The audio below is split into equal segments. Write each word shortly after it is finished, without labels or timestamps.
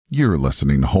You're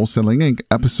listening to Wholesaling Inc.,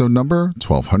 episode number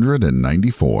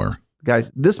 1294. Guys,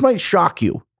 this might shock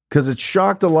you because it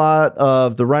shocked a lot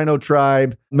of the Rhino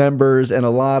Tribe members and a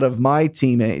lot of my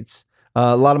teammates,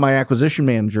 a lot of my acquisition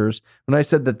managers, when I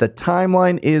said that the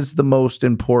timeline is the most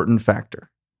important factor.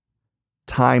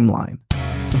 Timeline.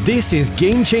 This is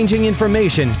game-changing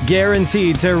information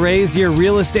guaranteed to raise your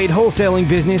real estate wholesaling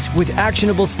business with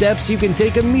actionable steps you can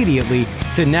take immediately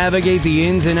to navigate the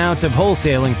ins and outs of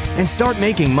wholesaling and start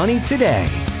making money today.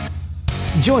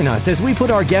 Join us as we put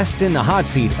our guests in the hot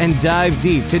seat and dive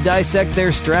deep to dissect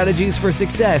their strategies for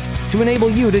success to enable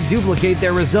you to duplicate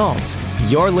their results.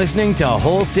 You're listening to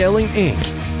Wholesaling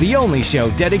Inc., the only show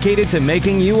dedicated to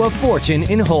making you a fortune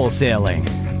in wholesaling.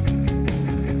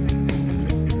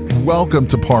 Welcome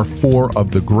to part 4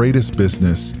 of The Greatest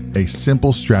Business, A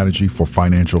Simple Strategy for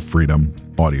Financial Freedom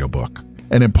audiobook.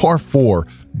 And in part 4,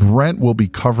 Brent will be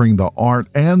covering the art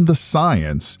and the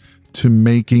science to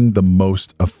making the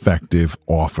most effective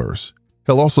offers.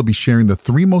 He'll also be sharing the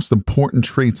 3 most important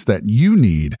traits that you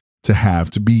need to have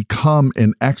to become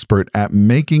an expert at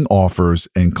making offers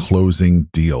and closing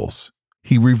deals.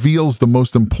 He reveals the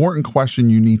most important question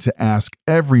you need to ask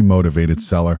every motivated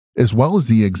seller, as well as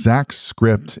the exact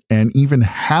script and even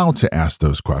how to ask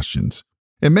those questions.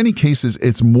 In many cases,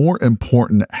 it's more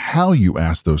important how you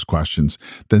ask those questions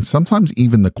than sometimes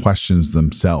even the questions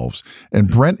themselves. And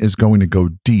Brent is going to go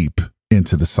deep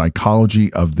into the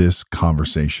psychology of this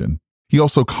conversation. He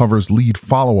also covers lead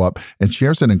follow-up and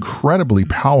shares an incredibly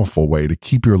powerful way to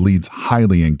keep your leads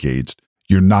highly engaged.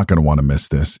 You're not going to want to miss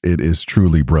this. It is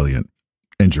truly brilliant.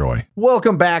 Enjoy.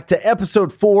 Welcome back to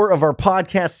episode 4 of our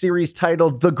podcast series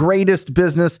titled The Greatest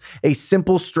Business, A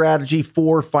Simple Strategy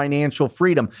for Financial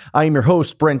Freedom. I am your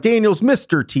host, Brent Daniels,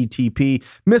 Mr. TTP,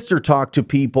 Mr. Talk to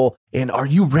People. And are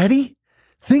you ready?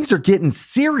 Things are getting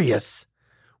serious.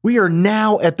 We are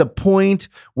now at the point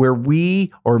where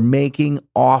we are making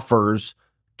offers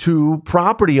to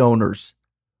property owners.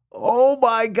 Oh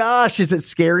my gosh, is it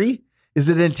scary? Is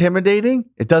it intimidating?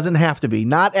 It doesn't have to be.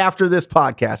 Not after this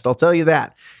podcast. I'll tell you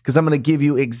that, because I'm going to give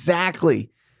you exactly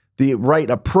the right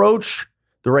approach,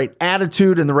 the right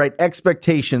attitude, and the right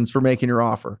expectations for making your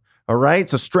offer. All right.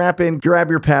 So strap in, grab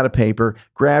your pad of paper,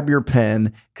 grab your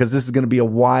pen, because this is going to be a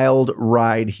wild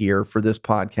ride here for this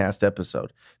podcast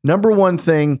episode. Number one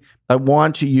thing I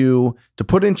want you to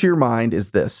put into your mind is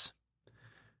this: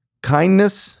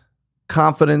 kindness,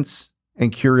 confidence,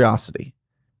 and curiosity.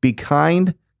 Be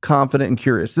kind, confident, and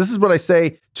curious. This is what I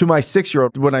say to my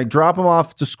 6-year-old when I drop him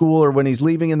off to school or when he's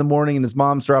leaving in the morning and his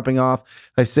mom's dropping off.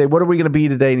 I say, what are we going to be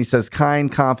today? And he says,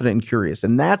 kind, confident, and curious.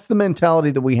 And that's the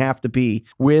mentality that we have to be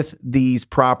with these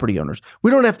property owners. We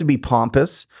don't have to be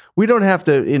pompous. We don't have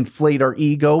to inflate our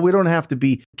ego. We don't have to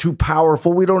be too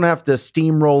powerful. We don't have to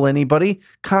steamroll anybody.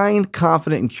 Kind,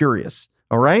 confident, and curious.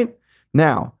 All right?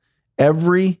 Now,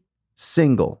 every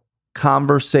single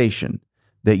conversation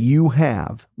that you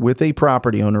have with a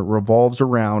property owner revolves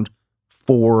around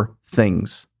 4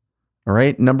 things. All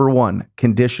right. Number 1,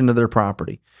 condition of their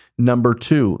property. Number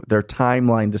 2, their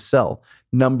timeline to sell.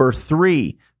 Number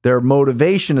 3, their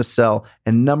motivation to sell.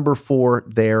 And number 4,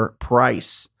 their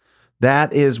price.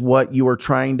 That is what you are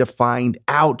trying to find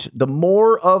out. The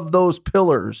more of those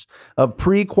pillars of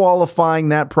pre-qualifying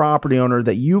that property owner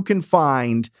that you can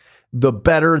find, the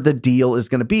better the deal is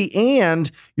going to be.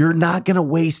 And you're not going to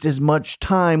waste as much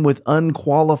time with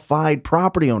unqualified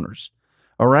property owners.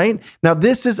 All right. Now,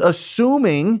 this is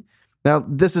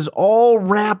all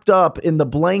wrapped up in the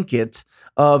blanket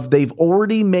of they've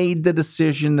already made the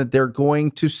decision that they're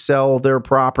going to sell their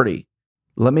property.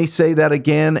 Let me say that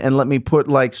again, and let me put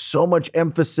like so much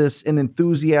emphasis and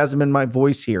enthusiasm in my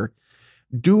voice here.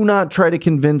 Do not try to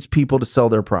convince people to sell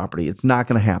their property. It's not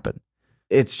going to happen.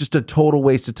 It's just a total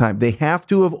waste of time. They have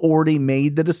to have already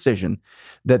made the decision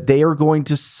that they are going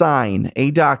to sign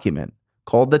a document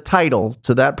called the title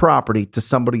to that property to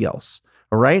somebody else.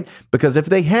 All right? Because if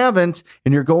they haven't,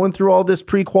 and you're going through all this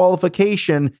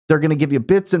pre-qualification, they're going to give you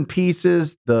bits and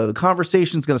pieces. The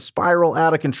conversation's going to spiral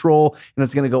out of control, and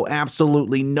it's going to go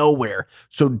absolutely nowhere.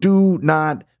 So do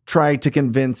not try to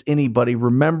convince anybody.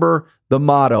 Remember the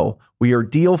motto: we are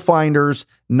deal finders,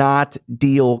 not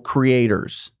deal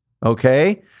creators.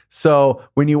 Okay. So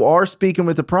when you are speaking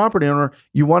with the property owner,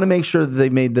 you want to make sure that they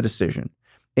made the decision,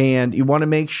 and you want to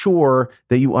make sure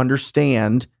that you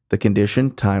understand the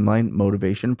condition, timeline,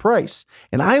 motivation, price.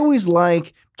 And I always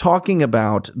like talking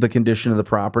about the condition of the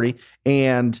property,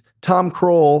 and Tom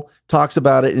Kroll talks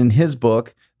about it in his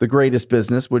book, The Greatest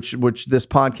Business, which this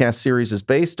podcast series is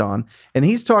based on. And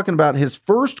he's talking about his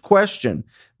first question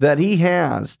that he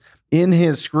has in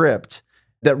his script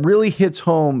that really hits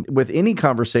home with any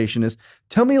conversation is,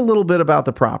 tell me a little bit about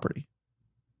the property,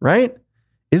 right?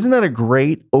 Isn't that a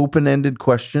great open-ended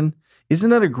question? Isn't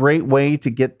that a great way to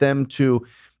get them to,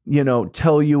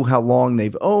 tell you how long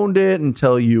they've owned it and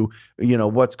tell you,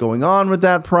 what's going on with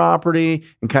that property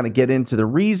and kind of get into the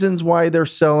reasons why they're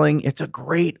selling? It's a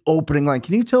great opening line.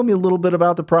 Can you tell me a little bit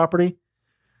about the property?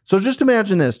 So just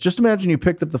imagine this. Just imagine you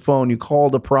picked up the phone, you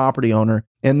called a property owner,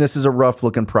 and this is a rough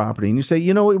looking property. And you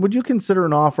say, would you consider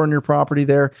an offer on your property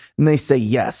there? And they say,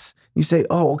 yes. You say,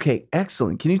 oh, okay,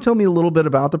 excellent. Can you tell me a little bit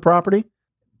about the property?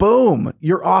 Boom,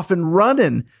 you're off and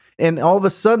running. And all of a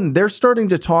sudden, they're starting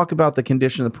to talk about the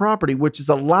condition of the property, which is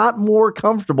a lot more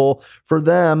comfortable for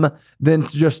them than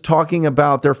just talking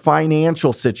about their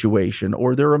financial situation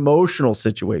or their emotional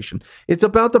situation. It's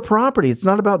about the property. It's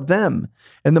not about them.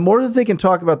 And the more that they can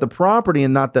talk about the property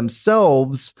and not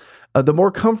themselves, the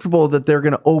more comfortable that they're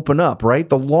going to open up, right?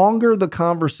 The longer the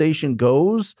conversation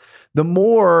goes, the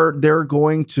more they're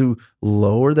going to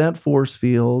lower that force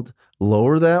field,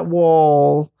 lower that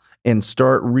wall, and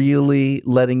start really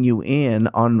letting you in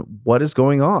on what is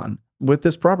going on with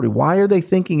this property. Why are they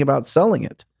thinking about selling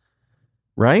it?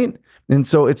 Right? And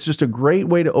so it's just a great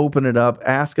way to open it up.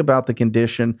 Ask about the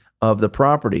condition of the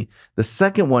property. The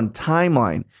second one,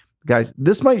 timeline. Guys,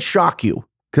 this might shock you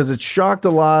because it shocked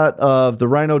a lot of the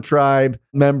Rhino Tribe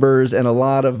members and a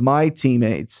lot of my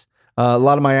teammates, a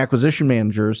lot of my acquisition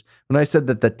managers, when I said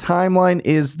that the timeline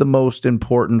is the most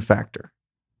important factor.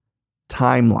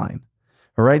 Timeline.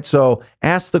 All right. So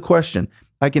ask the question.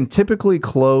 I can typically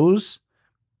close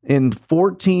in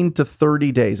 14 to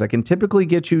 30 days. I can typically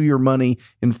get you your money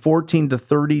in 14 to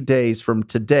 30 days from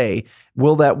today.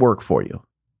 Will that work for you?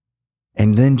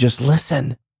 And then just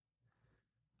listen.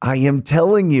 I am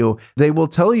telling you, they will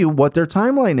tell you what their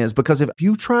timeline is, because if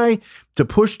you try to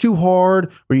push too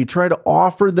hard or you try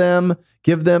to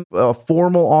give them a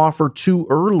formal offer too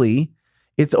early,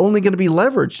 it's only going to be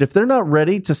leveraged. If they're not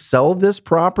ready to sell this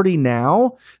property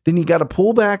now, then you got to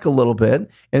pull back a little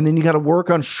bit and then you got to work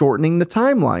on shortening the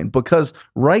timeline, because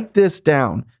write this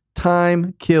down.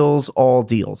 Time kills all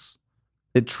deals.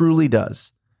 It truly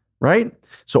does, right?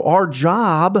 So our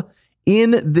job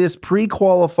in this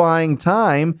pre-qualifying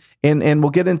time, and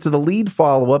we'll get into the lead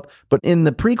follow-up, but in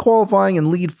the pre-qualifying and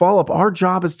lead follow-up, our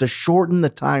job is to shorten the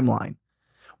timeline.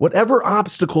 Whatever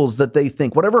obstacles that they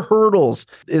think, whatever hurdles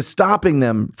is stopping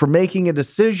them from making a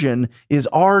decision, is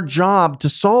our job to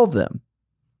solve them,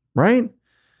 right?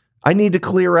 I need to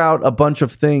clear out a bunch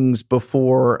of things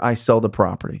before I sell the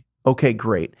property. Okay,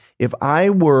 great. If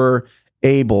I were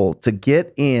able to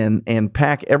get in and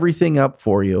pack everything up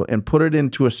for you and put it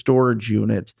into a storage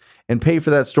unit and pay for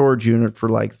that storage unit for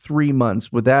like 3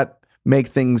 months, would that make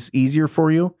things easier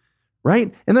for you?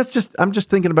 Right? And I'm just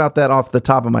thinking about that off the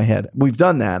top of my head. We've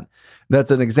done that.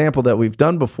 That's an example that we've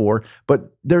done before,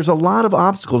 but there's a lot of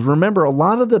obstacles. Remember, a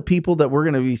lot of the people that we're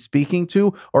going to be speaking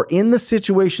to are in the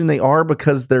situation they are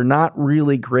because they're not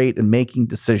really great at making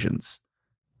decisions.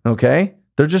 Okay?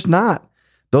 They're just not.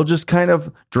 They'll just kind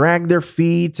of drag their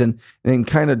feet and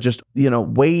kind of just,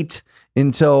 wait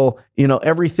until,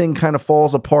 everything kind of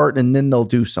falls apart and then they'll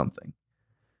do something.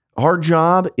 Our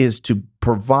job is to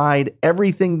provide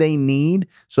everything they need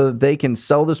so that they can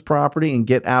sell this property and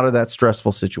get out of that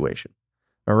stressful situation.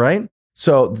 All right?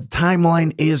 So the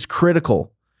timeline is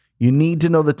critical. You need to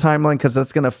know the timeline because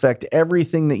that's going to affect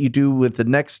everything that you do with the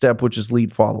next step, which is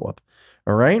lead follow-up.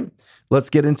 All right? Let's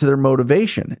get into their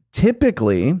motivation.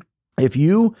 Typically, if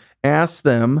you ask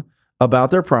them about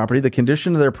their property, the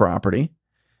condition of their property,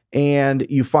 and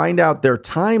you find out their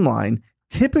timeline,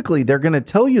 typically they're going to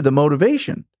tell you the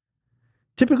motivation.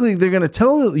 Typically, they're going to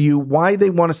tell you why they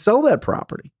want to sell that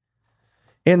property.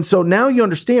 And so now you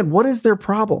understand, what is their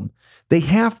problem? They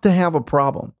have to have a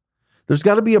problem. There's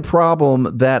got to be a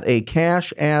problem that a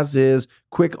cash as is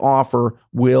quick offer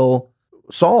will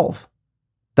solve.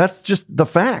 That's just the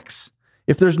facts.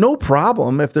 If there's no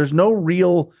problem, if there's no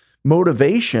real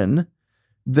motivation,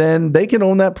 then they can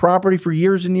own that property for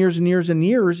years and years and years and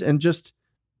years and just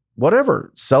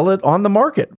whatever, sell it on the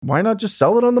market. Why not just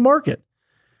sell it on the market?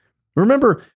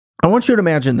 Remember, I want you to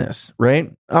imagine this,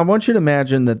 right? I want you to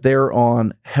imagine that they're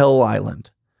on Hell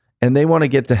Island and they want to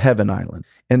get to Heaven Island,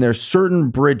 and there's certain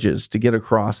bridges to get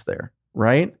across there,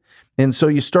 right? And so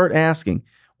you start asking,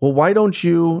 Well, why don't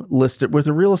you list it with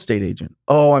a real estate agent?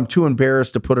 Oh, I'm too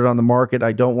embarrassed to put it on the market.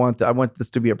 I don't want I want this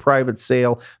to be a private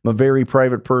sale. I'm a very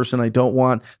private person. I don't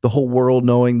want the whole world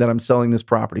knowing that I'm selling this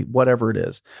property, whatever it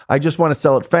is. I just want to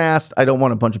sell it fast. I don't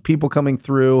want a bunch of people coming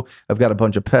through. I've got a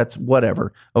bunch of pets,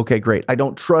 whatever. Okay, great. I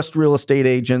don't trust real estate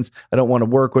agents. I don't want to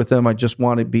work with them. I just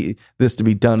want this to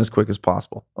be done as quick as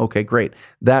possible. Okay, great.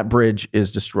 That bridge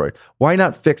is destroyed. Why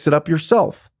not fix it up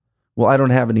yourself? Well, I don't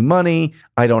have any money.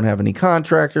 I don't have any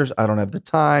contractors. I don't have the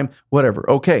time, whatever.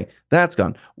 Okay, that's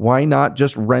gone. Why not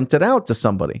just rent it out to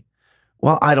somebody?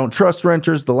 Well, I don't trust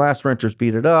renters. The last renters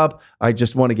beat it up. I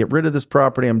just want to get rid of this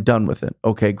property. I'm done with it.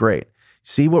 Okay, great.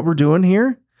 See what we're doing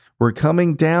here? We're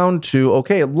coming down to,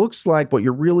 okay, it looks like what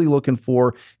you're really looking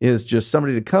for is just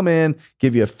somebody to come in,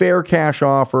 give you a fair cash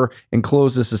offer, and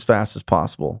close this as fast as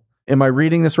possible. Am I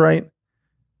reading this right?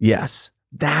 Yes.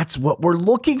 That's what we're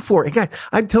looking for. And guys,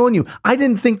 I'm telling you, I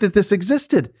didn't think that this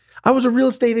existed. I was a real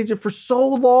estate agent for so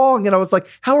long, and I was like,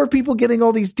 how are people getting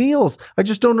all these deals? I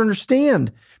just don't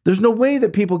understand. There's no way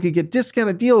that people could get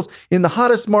discounted deals in the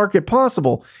hottest market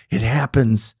possible. It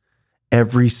happens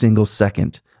every single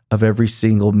second of every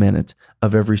single minute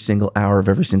of every single hour of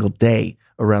every single day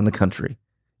around the country.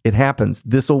 It happens.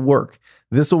 This will work.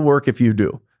 This will work if you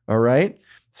do. All right.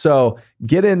 So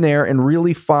get in there and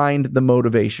really find the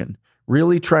motivation.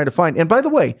 Really try to find. And by the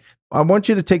way, I want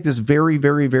you to take this very,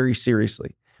 very, very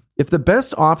seriously. If the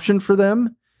best option for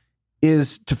them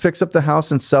is to fix up the house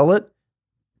and sell it,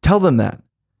 tell them that.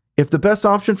 If the best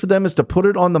option for them is to put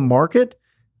it on the market,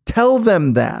 tell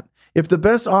them that. If the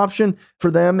best option for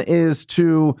them is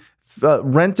to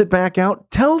rent it back out,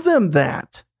 tell them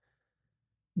that.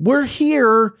 We're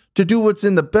here to do what's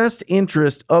in the best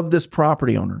interest of this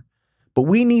property owner. But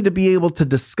we need to be able to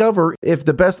discover if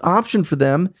the best option for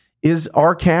them is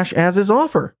our cash as is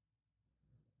offer.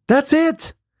 That's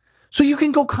it. So you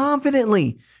can go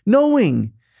confidently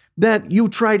knowing that you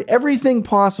tried everything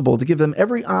possible to give them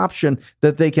every option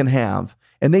that they can have.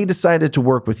 And they decided to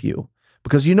work with you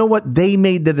because you know what? They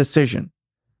made the decision.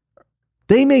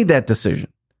 They made that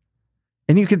decision.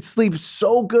 And you can sleep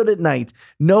so good at night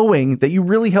knowing that you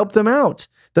really helped them out,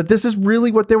 that this is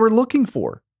really what they were looking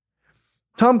for.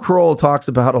 Tom Kroll talks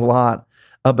about a lot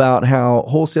about how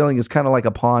wholesaling is kind of like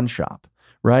a pawn shop,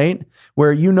 right?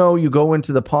 Where you go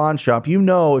into the pawn shop,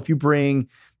 if you bring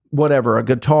whatever, a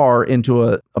guitar into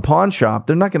a pawn shop,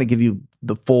 they're not going to give you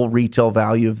the full retail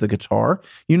value of the guitar.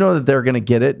 You know that they're going to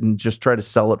get it and just try to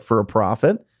sell it for a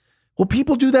profit. Well,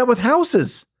 people do that with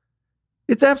houses.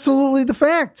 It's absolutely the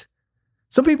fact.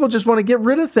 Some people just want to get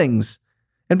rid of things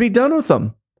and be done with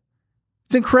them.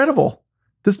 It's incredible.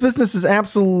 This business is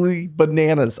absolutely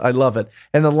bananas. I love it.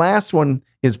 And the last one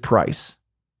is price,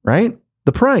 right?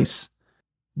 The price.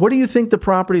 What do you think the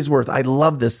property is worth? I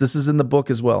love this. This is in the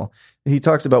book as well. He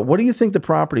talks about, what do you think the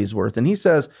property is worth? And he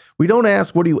says, we don't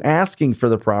ask, what are you asking for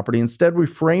the property? Instead, we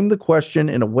frame the question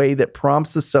in a way that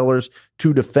prompts the sellers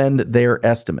to defend their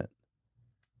estimate.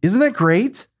 Isn't that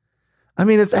great? I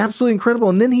mean, it's absolutely incredible.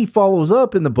 And then he follows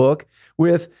up in the book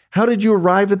with, how did you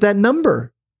arrive at that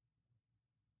number?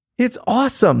 It's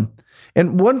awesome.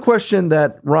 And one question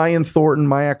that Ryan Thornton,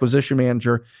 my acquisition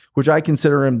manager, which I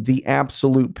consider him the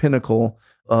absolute pinnacle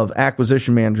of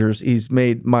acquisition managers, he's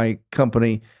made my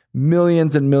company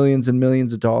millions and millions and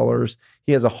millions of dollars.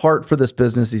 He has a heart for this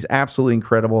business. He's absolutely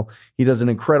incredible. He does an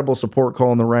incredible support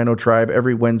call in the Rhino Tribe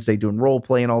every Wednesday doing role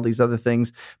play and all these other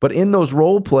things. But in those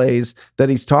role plays that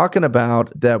he's talking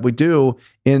about that we do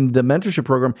in the mentorship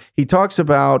program, he talks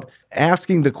about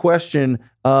asking the question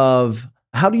of,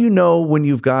 how do you know when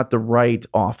you've got the right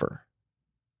offer,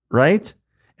 right?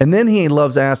 And then he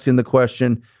loves asking the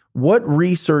question, what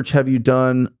research have you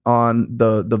done on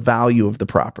the value of the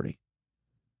property?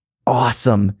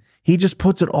 Awesome. He just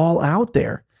puts it all out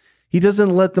there. He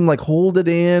doesn't let them hold it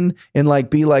in and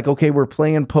be like, okay, we're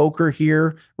playing poker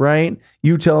here, right?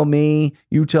 You tell me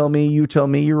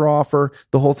your offer,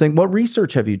 the whole thing. What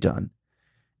research have you done?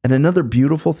 And another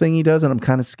beautiful thing he does, and I'm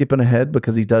kind of skipping ahead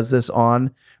because he does this on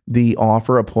the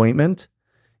offer appointment,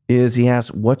 is he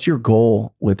asks, what's your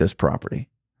goal with this property?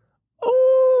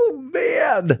 Oh,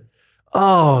 man.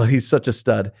 Oh, he's such a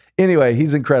stud. Anyway,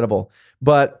 he's incredible.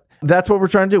 But that's what we're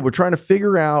trying to do. We're trying to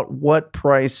figure out what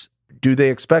price do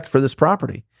they expect for this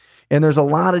property. And there's a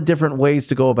lot of different ways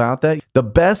to go about that. The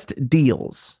best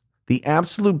deals, the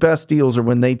absolute best deals are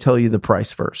when they tell you the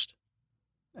price first.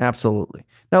 Absolutely.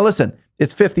 Now, listen,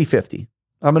 it's 50-50.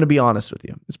 I'm going to be honest with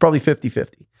you. It's probably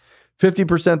 50-50.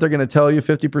 50% they're going to tell you,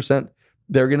 50%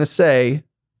 they're going to say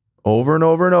over and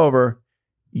over and over,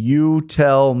 you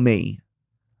tell me.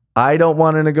 I don't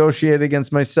want to negotiate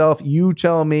against myself. You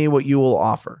tell me what you will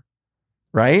offer,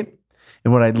 right?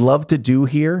 And what I'd love to do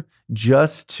here,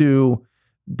 just to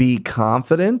be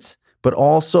confident, but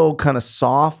also kind of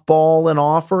softball an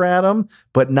offer at them,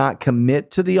 but not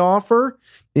commit to the offer,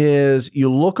 is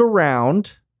you look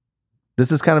around.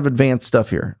 This is kind of advanced stuff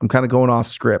here. I'm kind of going off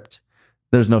script.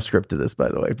 There's no script to this, by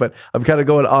the way, but I'm kind of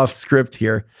going off script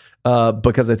here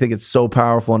because I think it's so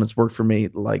powerful and it's worked for me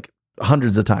like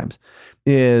hundreds of times.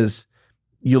 Is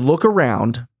you look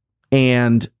around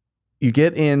and you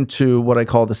get into what I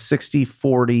call the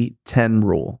 60-40-10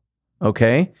 rule.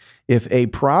 Okay. If a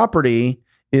property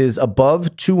is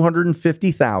above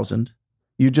 250,000,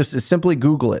 you just simply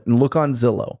Google it and look on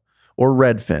Zillow or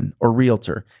Redfin or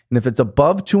Realtor. And if it's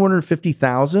above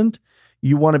 250,000,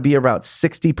 you want to be about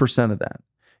 60% of that.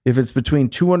 If it's between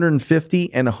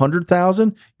 250 and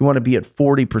 100,000, you want to be at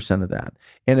 40% of that.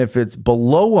 And if it's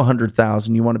below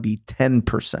 100,000, you want to be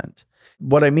 10%.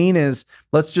 What I mean is,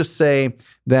 let's just say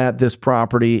that this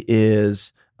property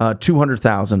is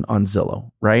 200,000 on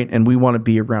Zillow, right? And we want to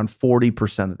be around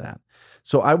 40% of that.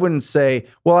 So I wouldn't say,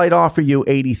 well, I'd offer you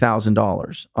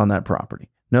 $80,000 on that property.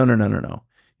 No.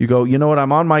 You go, you know what?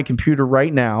 I'm on my computer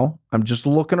right now. I'm just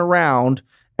looking around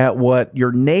at what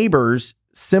your neighbors,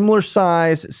 similar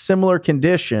size, similar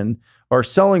condition, are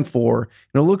selling for.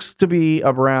 And it looks to be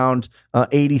around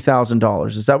 $80,000.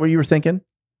 Is that what you were thinking?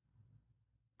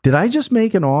 Did I just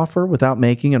make an offer without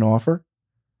making an offer?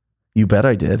 You bet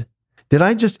I did. Did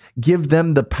I just give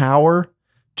them the power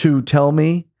to tell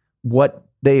me what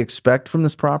they expect from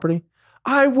this property?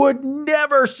 I would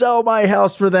never sell my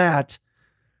house for that.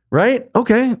 Right?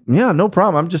 Okay. Yeah, no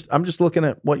problem. I'm just looking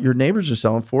at what your neighbors are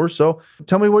selling for. So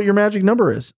tell me what your magic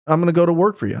number is. I'm going to go to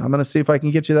work for you. I'm going to see if I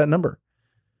can get you that number.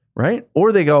 Right?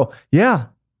 Or they go, yeah,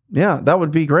 that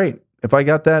would be great. If I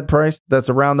got that price, that's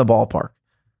around the ballpark.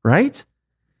 Right?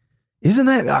 Isn't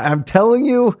that, I am telling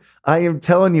you,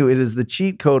 it is the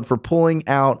cheat code for pulling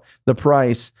out the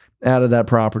price out of that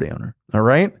property owner. All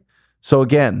right. So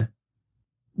again,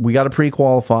 we got to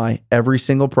pre-qualify every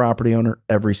single property owner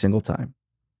every single time.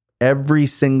 Every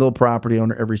single property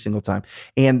owner, every single time.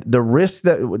 And the risk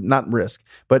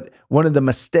but one of the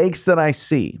mistakes that I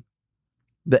see,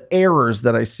 the errors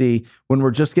that I see when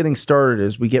we're just getting started,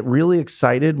 is we get really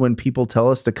excited when people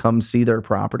tell us to come see their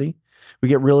property. We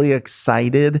get really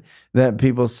excited that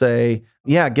people say,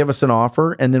 yeah, give us an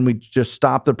offer. And then we just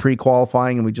stop the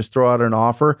pre-qualifying and we just throw out an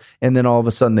offer. And then all of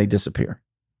a sudden they disappear.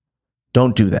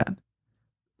 Don't do that.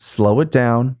 Slow it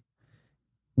down.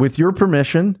 With your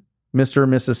permission, Mr. or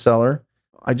Mrs. Seller,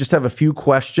 I just have a few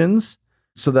questions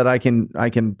so that I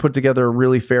can put together a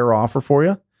really fair offer for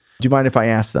you. Do you mind if I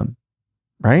ask them?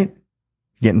 Right?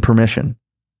 Getting permission.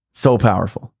 So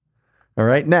powerful. All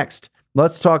right. Next,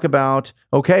 let's talk about,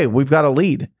 okay, we've got a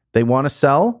lead. They want to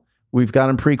sell. We've got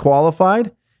them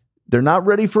pre-qualified. They're not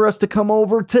ready for us to come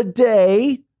over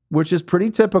today, which is pretty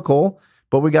typical,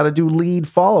 but we got to do lead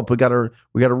follow-up. We got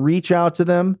to reach out to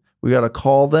them. We got to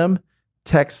call them,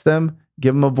 text them,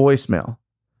 give them a voicemail.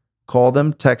 Call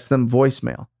them, text them,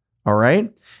 voicemail. All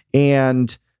right.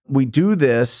 And we do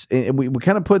this, and we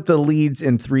kind of put the leads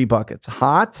in three buckets: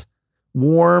 hot,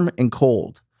 warm, and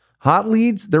cold. Hot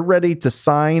leads, they're ready to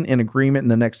sign an agreement in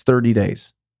the next 30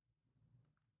 days.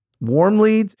 Warm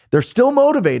leads, they're still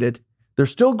motivated. They're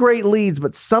still great leads,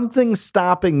 but something's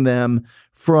stopping them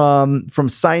from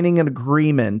signing an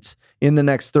agreement in the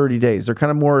next 30 days. They're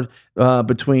kind of more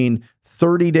between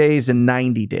 30 days and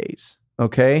 90 days.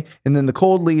 Okay. And then the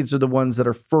cold leads are the ones that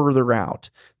are further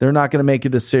out. They're not going to make a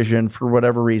decision for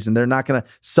whatever reason. They're not going to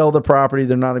sell the property.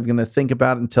 They're not even going to think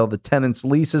about it until the tenant's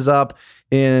lease is up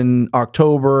in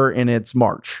October and it's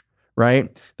March,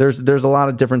 right? There's a lot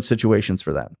of different situations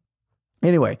for that.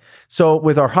 Anyway, so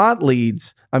with our hot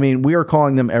leads, I mean, we are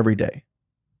calling them every day.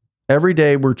 Every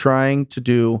day we're trying to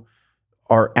do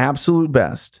our absolute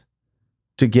best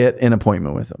to get an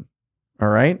appointment with them. All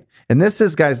right. And this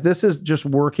is just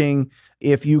working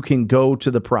if you can go to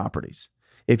the properties.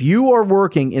 If you are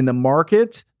working in the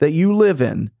market that you live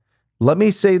in, let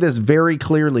me say this very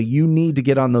clearly. You need to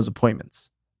get on those appointments.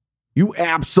 You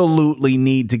absolutely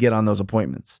need to get on those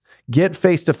appointments. Get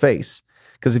face-to-face.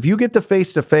 Because if you get to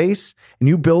face-to-face and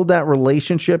you build that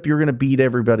relationship, you're going to beat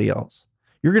everybody else.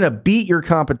 You're going to beat your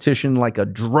competition like a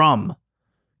drum.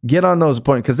 Get on those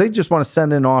appointments because they just want to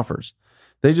send in offers.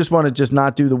 They just want to just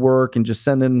not do the work and just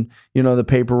send in, the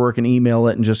paperwork and email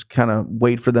it and just kind of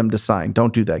wait for them to sign.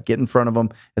 Don't do that. Get in front of them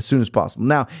as soon as possible.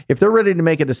 Now, if they're ready to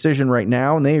make a decision right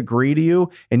now and they agree to you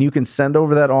and you can send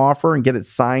over that offer and get it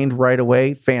signed right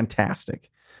away, fantastic.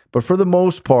 But for the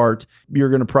most part, you're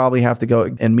going to probably have to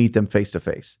go and meet them face to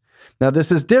face. Now,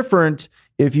 this is different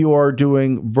if you are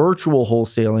doing virtual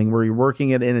wholesaling where you're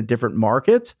working it in a different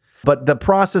market. But the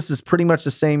process is pretty much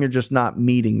the same. You're just not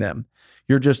meeting them.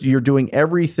 You're doing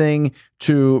everything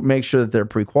to make sure that they're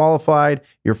pre-qualified.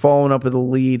 You're following up with a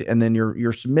lead, and then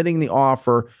you're submitting the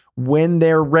offer when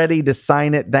they're ready to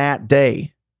sign it that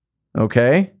day.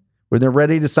 Okay? When they're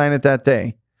ready to sign it that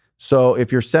day. So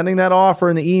if you're sending that offer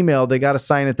in the email, they got to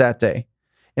sign it that day.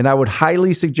 And I would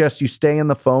highly suggest you stay on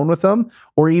the phone with them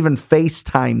or even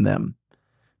FaceTime them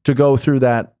to go through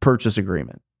that purchase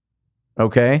agreement.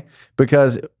 Okay?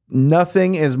 Because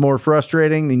nothing is more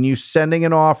frustrating than you sending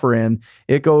an offer in.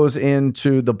 It goes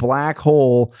into the black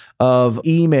hole of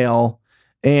email,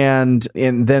 and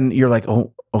then you're like,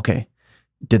 oh, okay.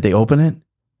 Did they open it?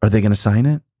 Are they going to sign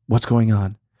it? What's going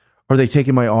on? Are they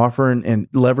taking my offer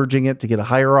and leveraging it to get a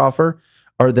higher offer?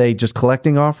 Are they just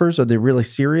collecting offers? Are they really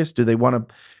serious? Do they want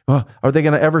to, are they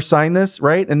going to ever sign this?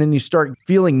 Right? And then you start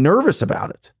feeling nervous about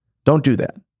it. Don't do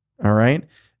that. All right.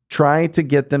 Try to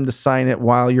get them to sign it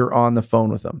while you're on the phone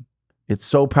with them. It's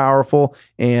so powerful,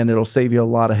 and it'll save you a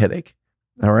lot of headache.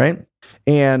 All right.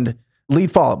 And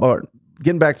lead follow-up, or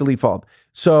getting back to lead follow-up.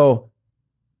 So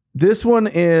this one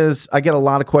is, I get a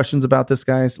lot of questions about this,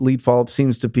 guys. Lead follow-up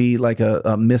seems to be like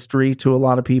a mystery to a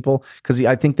lot of people, because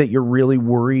I think that you're really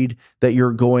worried that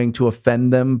you're going to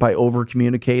offend them by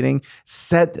over-communicating.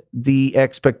 Set the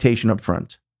expectation up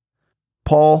front.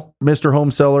 Paul, Mr.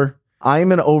 Home Seller, I'm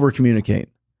going to over-communicate.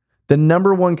 The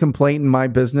number one complaint in my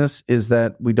business is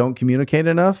that we don't communicate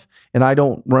enough, and I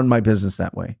don't run my business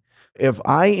that way. If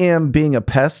I am being a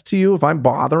pest to you, if I'm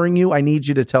bothering you, I need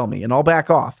you to tell me, and I'll back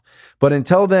off. But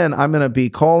until then, I'm going to be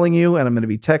calling you, and I'm going to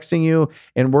be texting you,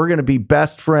 and we're going to be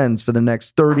best friends for the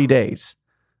next 30 days.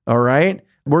 All right?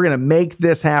 We're going to make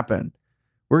this happen.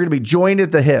 We're going to be joined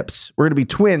at the hips. We're going to be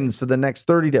twins for the next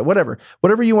 30 days.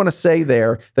 Whatever you want to say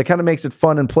there that kind of makes it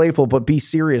fun and playful, but be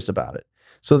serious about it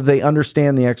so that they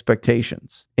understand the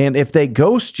expectations. And if they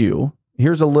ghost you,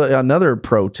 here's another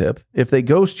pro tip. If they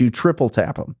ghost you, triple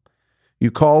tap them.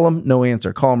 You call them, no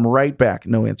answer. Call them right back,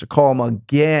 no answer. Call them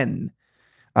again.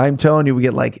 I'm telling you,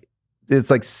 it's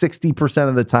like 60%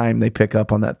 of the time they pick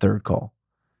up on that third call.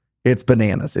 It's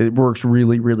bananas. It works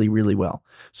really, really, really well.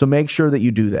 So make sure that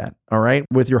you do that, all right?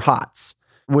 With your hots.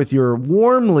 With your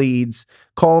warm leads,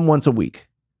 call them once a week.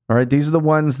 All right, these are the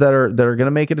ones that are going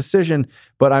to make a decision,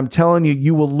 but I'm telling you,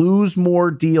 you will lose more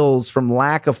deals from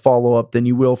lack of follow-up than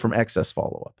you will from excess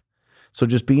follow-up. So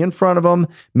just be in front of them.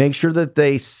 Make sure that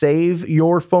they save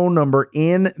your phone number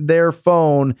in their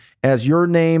phone as your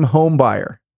name home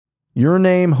buyer. Your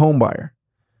name home buyer.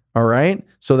 All right?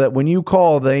 So that when you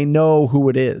call, they know who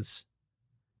it is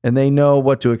and they know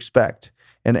what to expect.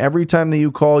 And every time that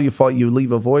you call, you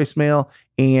leave a voicemail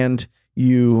and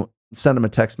you send them a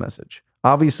text message.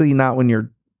 Obviously not when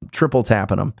you're triple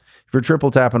tapping them. If you're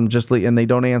triple tapping them, and they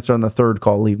don't answer on the third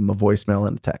call, leave them a voicemail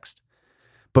and a text.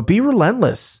 But be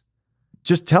relentless.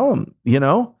 Just tell them,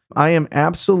 I am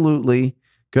absolutely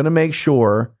going to make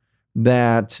sure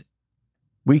that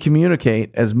we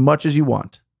communicate as much as you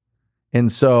want.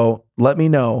 And so let me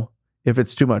know if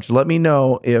it's too much. Let me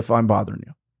know if I'm bothering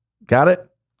you. Got it?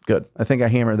 Good. I think I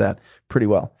hammered that pretty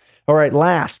well. All right.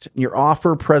 Last, your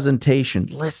offer presentation.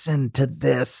 Listen to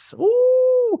this.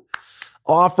 Ooh.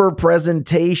 Offer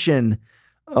presentation.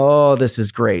 Oh, this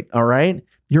is great. All right.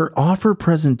 Your offer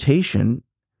presentation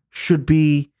should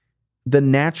be the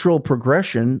natural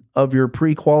progression of your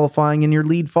pre-qualifying and your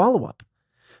lead follow-up.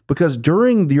 Because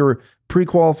during your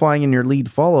pre-qualifying and your lead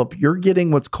follow-up, you're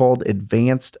getting what's called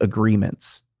advanced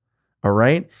agreements. All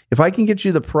right. If I can get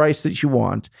you the price that you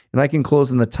want and I can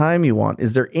close in the time you want,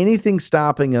 is there anything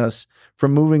stopping us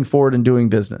from moving forward and doing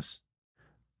business?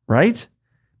 Right?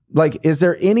 Like, is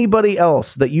there anybody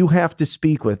else that you have to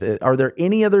speak with? Are there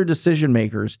any other decision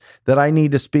makers that I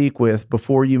need to speak with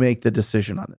before you make the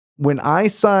decision on it? When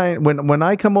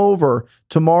I come over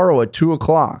tomorrow at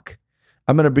 2:00,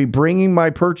 I'm going to be bringing my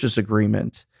purchase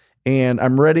agreement and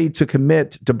I'm ready to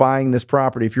commit to buying this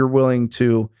property if you're willing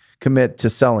to commit to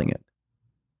selling it.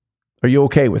 Are you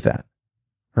okay with that?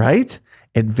 Right?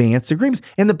 Advanced agreements.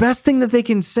 And the best thing that they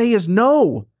can say is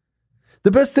no.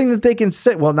 The best thing that they can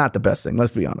say, well, not the best thing,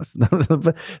 let's be honest.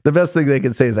 The best thing they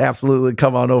can say is absolutely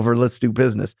come on over, let's do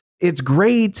business. It's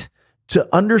great to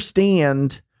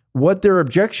understand what their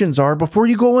objections are before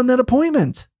you go on that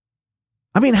appointment.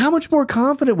 I mean, how much more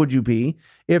confident would you be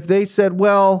if they said,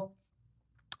 well,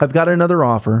 I've got another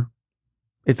offer.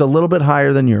 It's a little bit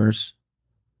higher than yours,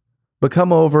 but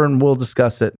come over and we'll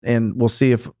discuss it and we'll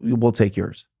see if we'll take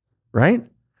yours, right?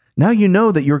 Now you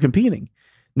know that you're competing.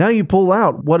 Now you pull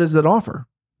out, what is that offer?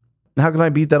 How can I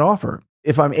beat that offer?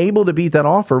 If I'm able to beat that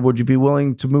offer, would you be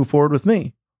willing to move forward with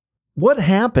me? What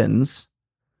happens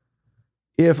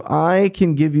if I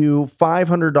can give you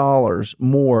 $500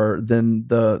 more than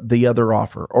the other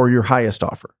offer or your highest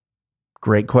offer?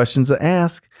 Great questions to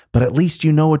ask, but at least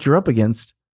you know what you're up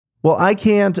against. Well, I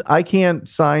can't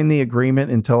sign the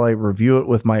agreement until I review it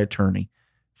with my attorney.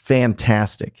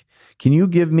 Fantastic. Can you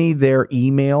give me their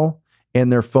email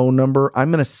and their phone number?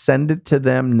 I'm going to send it to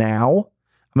them now.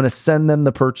 I'm going to send them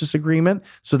the purchase agreement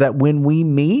so that when we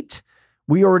meet,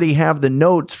 we already have the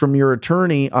notes from your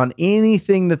attorney on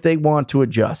anything that they want to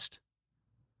adjust.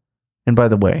 And by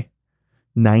the way,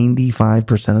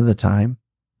 95% of the time,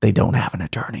 they don't have an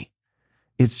attorney.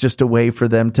 It's just a way for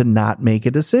them to not make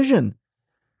a decision.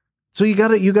 So you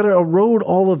gotta erode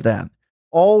all of that.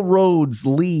 All roads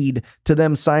lead to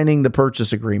them signing the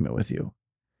purchase agreement with you.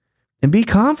 And be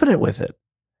confident with it.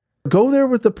 Go there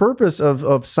with the purpose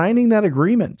of signing that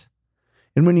agreement.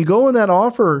 And when you go in that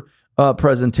offer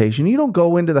presentation, you don't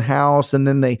go into the house and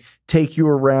then they take you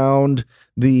around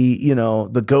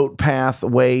the goat path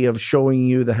way of showing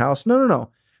you the house.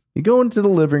 No. You go into the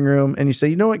living room and you say,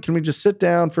 you know what, can we just sit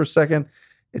down for a second?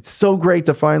 It's so great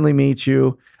to finally meet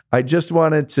you. I just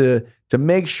wanted to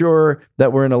make sure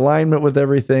that we're in alignment with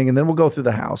everything, and then we'll go through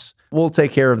the house. We'll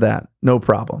take care of that. No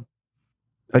problem.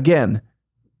 Again,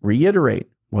 reiterate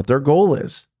what their goal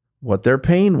is, what their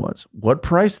pain was, what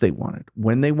price they wanted,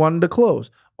 when they wanted to close,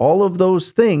 all of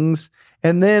those things.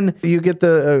 And then you get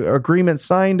the agreement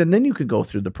signed, and then you could go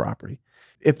through the property.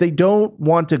 If they don't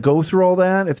want to go through all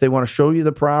that, if they want to show you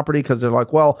the property because they're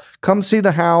like, well, come see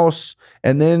the house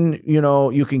and then,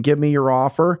 you can give me your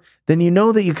offer, then you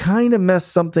know that you kind of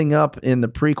messed something up in the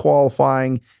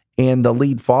pre-qualifying and the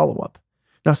lead follow-up.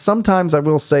 Now, sometimes I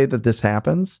will say that this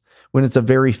happens when it's a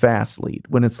very fast lead,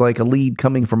 when it's like a lead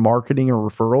coming from marketing or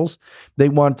referrals. They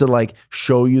want to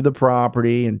show you the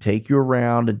property and take you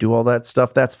around and do all that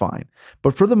stuff. That's fine.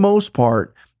 But for the most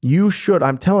part, you should,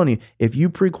 I'm telling you, if you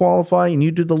pre-qualify and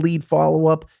you do the lead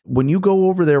follow-up, when you go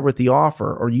over there with the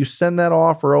offer or you send that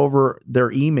offer over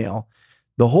their email,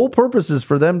 the whole purpose is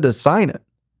for them to sign it.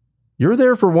 You're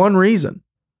there for one reason,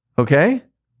 okay?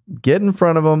 Get in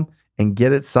front of them and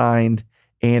get it signed.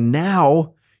 And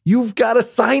now you've got a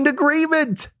signed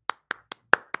agreement.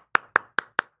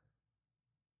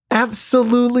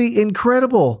 Absolutely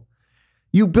incredible.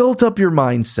 You built up your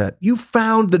mindset. You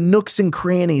found the nooks and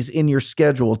crannies in your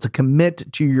schedule to commit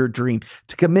to your dream,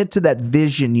 to commit to that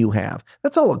vision you have.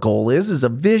 That's all a goal is a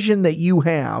vision that you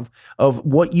have of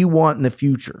what you want in the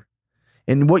future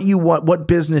and what you want, what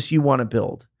business you want to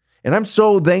build. And I'm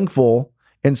so thankful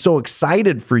and so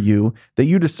excited for you that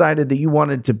you decided that you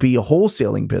wanted to be a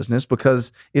wholesaling business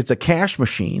because it's a cash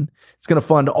machine. It's going to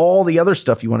fund all the other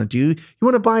stuff you want to do. You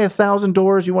want to buy 1,000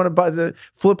 doors. You want to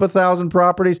flip 1,000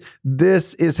 properties.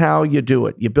 This is how you do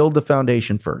it. You build the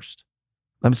foundation first.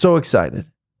 I'm so excited.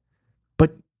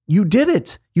 But you did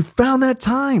it. You found that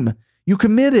time. You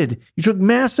committed. You took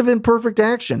massive imperfect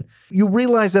action. You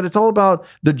realize that it's all about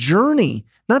the journey,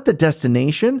 not the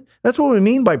destination. That's what we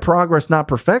mean by progress, not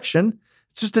perfection.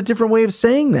 It's just a different way of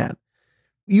saying that.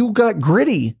 You got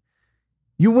gritty.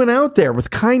 You went out there with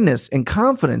kindness and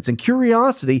confidence and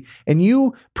curiosity, and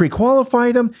you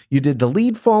pre-qualified them. You did the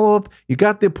lead follow-up. You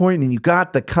got the appointment, and you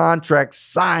got the contract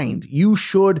signed. You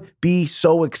should be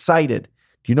so excited.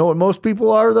 Do you know what most people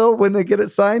are, though, when they get it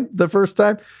signed the first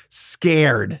time?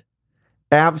 Scared.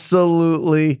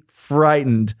 Absolutely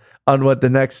frightened on what the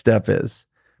next step is.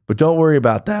 But don't worry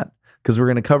about that, because we're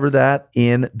going to cover that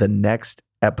in the next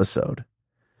episode.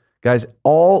 Guys,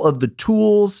 all of the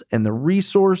tools and the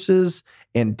resources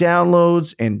and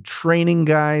downloads and training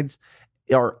guides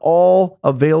are all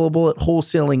available at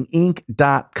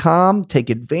wholesalinginc.com. Take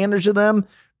advantage of them.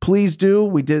 Please do.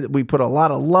 We put a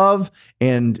lot of love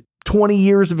and 20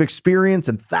 years of experience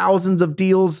and thousands of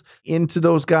deals into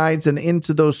those guides and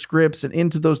into those scripts and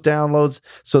into those downloads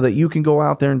so that you can go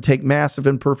out there and take massive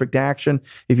imperfect action.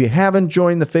 If you haven't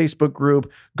joined the Facebook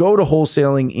group, go to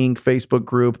Wholesaling Inc. Facebook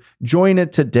group, join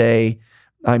it today.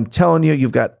 I'm telling you,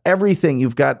 you've got everything.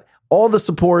 You've got all the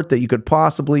support that you could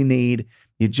possibly need.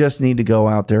 You just need to go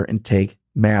out there and take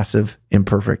massive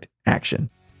imperfect action.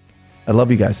 I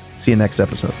love you guys. See you next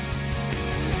episode.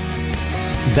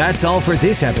 That's all for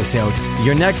this episode.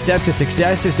 Your next step to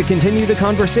success is to continue the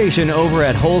conversation over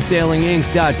at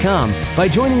wholesalinginc.com by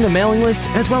joining the mailing list,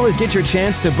 as well as get your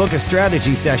chance to book a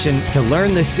strategy session to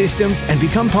learn the systems and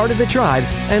become part of the tribe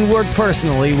and work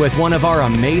personally with one of our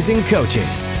amazing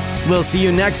coaches. We'll see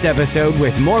you next episode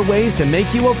with more ways to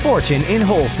make you a fortune in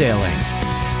wholesaling.